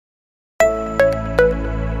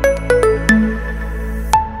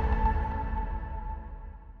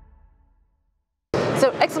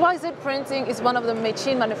XYZprinting is one of the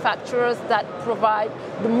machine manufacturers that provide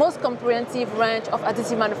the most comprehensive range of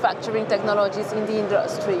additive manufacturing technologies in the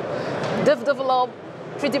industry. They've developed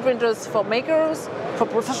 3D printers for makers, for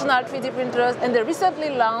professional 3D printers, and they recently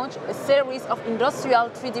launched a series of industrial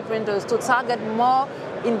 3D printers to target more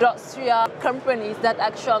industrial companies that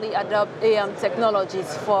actually adopt AM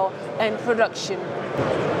technologies for end production.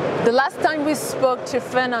 The last time we spoke to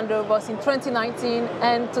Fernando was in 2019,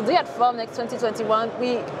 and today at Formnext 2021,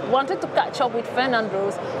 we wanted to catch up with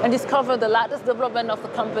Fernando and discover the latest development of the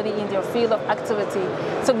company in their field of activity.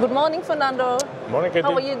 So good morning, Fernando. Good morning, Katie.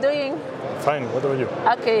 How are you doing? Fine, what about you?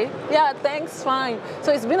 Okay, yeah, thanks, fine.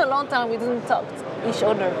 So it's been a long time we didn't talk to each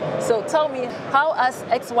other. So tell me, how has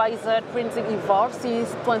XYZprinting evolved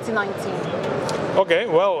since 2019? Okay,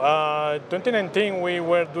 well, 2019 we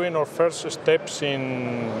were doing our first steps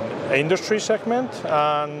in industry segment,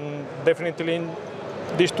 and definitely in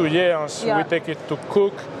these 2 years we take it to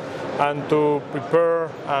cook and to prepare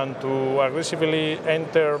and to aggressively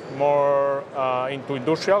enter more into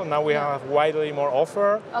industrial. Now we have widely more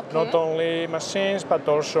offer, not only machines but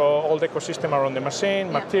also all the ecosystem around the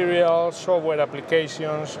machine, materials, software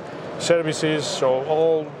applications, services, so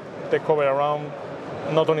all the cover around,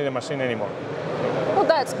 not only the machine anymore. Well,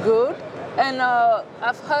 that's good. And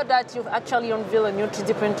I've heard that you've actually unveiled a new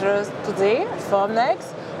 3D printer today at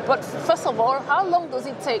Formnext. But first of all, how long does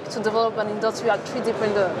it take to develop an industrial 3D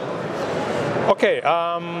printer? Okay,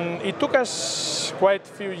 it took us quite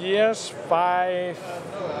a few years, 5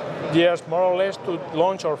 years more or less, to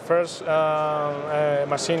launch our first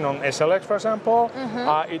machine on SLS, for example.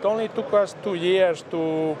 It only took us 2 years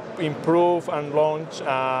to improve and launch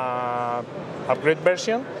upgrade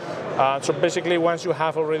version. So basically, once you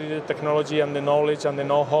have already the technology and the knowledge and the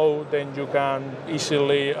know-how, then you can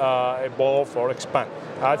easily evolve or expand.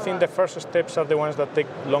 I think the first steps are the ones that take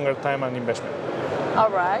longer time and investment. All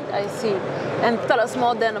right, I see. And tell us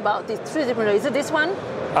more then about this 3D printer. Is it this one?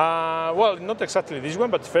 Well, not exactly this one,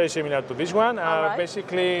 but very similar to this one.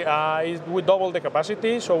 Basically, we double the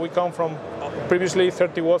capacity, so we come from previously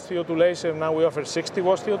 30 watt CO2 laser, now we offer 60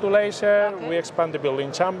 watt CO2 laser. We expand the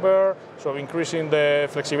building chamber, so increasing the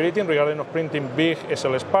flexibility regarding of printing big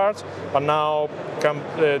SLS parts, but now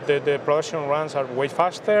the production runs are way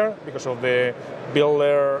faster because of the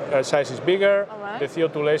builder size is bigger. The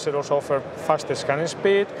CO2 laser also offers faster scanning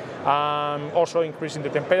speed, also increasing the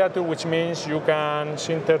temperature, which means you can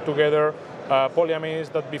sinter together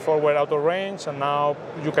polyamides that before were out of range, and now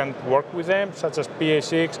you can work with them, such as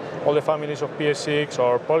PA6, all the families of PA6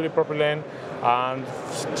 or polypropylene, and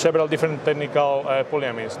several different technical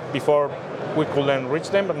polyamides. Before we couldn't reach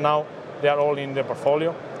them, but now they are all in the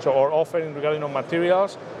portfolio. So our offering regarding of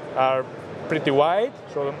materials are pretty wide,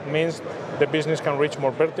 so it means the business can reach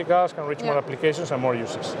more verticals, can reach more applications and more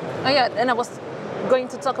uses. Oh yeah, and I was going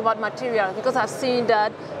to talk about material because I've seen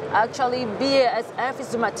that actually BASF is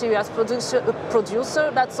the materials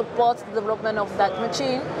producer that supports the development of that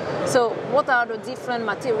machine. So what are the different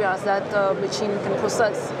materials that the machine can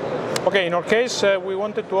process? Okay, in our case, we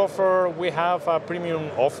wanted to offer, we have a premium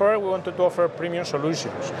offer, we wanted to offer premium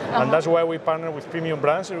solutions. And that's why we partner with premium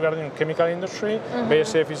brands regarding the chemical industry.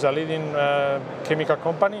 BASF is a leading chemical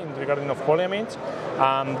company regarding of polyamides.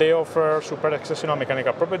 They offer super exceptional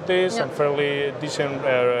mechanical properties and fairly decent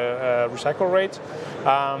recycle rates.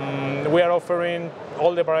 We are offering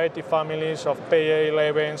all the variety families of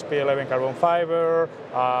PA11s, PA11 carbon fiber,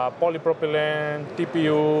 polypropylene,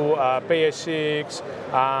 TPU, PA6,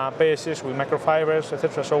 PA6 with microfibers,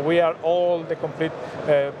 etc. So we are all the complete,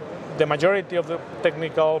 the majority of the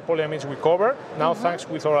technical polyamides we cover, now thanks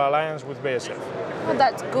with our alliance with BASF. Well,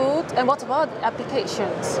 that's good. And what about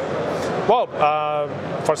applications? Well,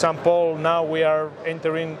 for example, now we are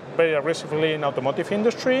entering very aggressively in automotive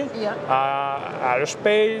industry,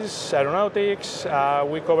 aerospace, aeronautics.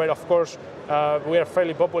 We cover, of course, we are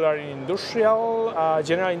fairly popular in industrial,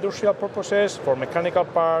 general industrial purposes for mechanical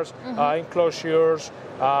parts, enclosures,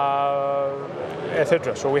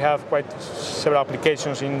 etc. So we have quite several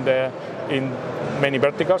applications in many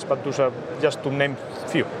verticals, but those are just to name a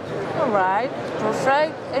few. All right,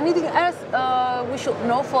 perfect. Anything else we should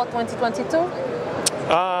know for 2022?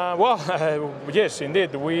 Yes,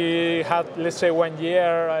 indeed. We had, let's say, 1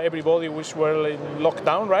 year, everybody was in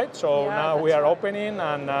lockdown, right? So now we are opening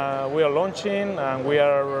and we are launching, and we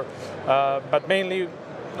are, but mainly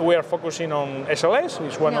we are focusing on SLS.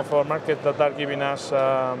 It's one of our markets that are giving us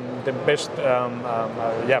the best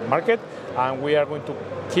market, and we are going to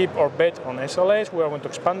keep our bet on SLS. We are going to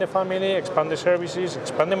expand the family, expand the services,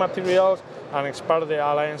 expand the materials, and expand the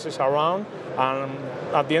alliances around. And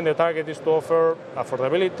at the end, the target is to offer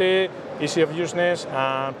affordability, easy of useness,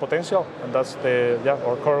 and potential. And that's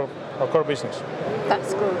our core business.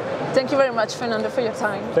 That's good. Thank you very much, Fernando, for your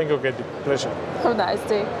time. Thank you, Katie. Pleasure. Have a nice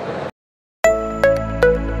day.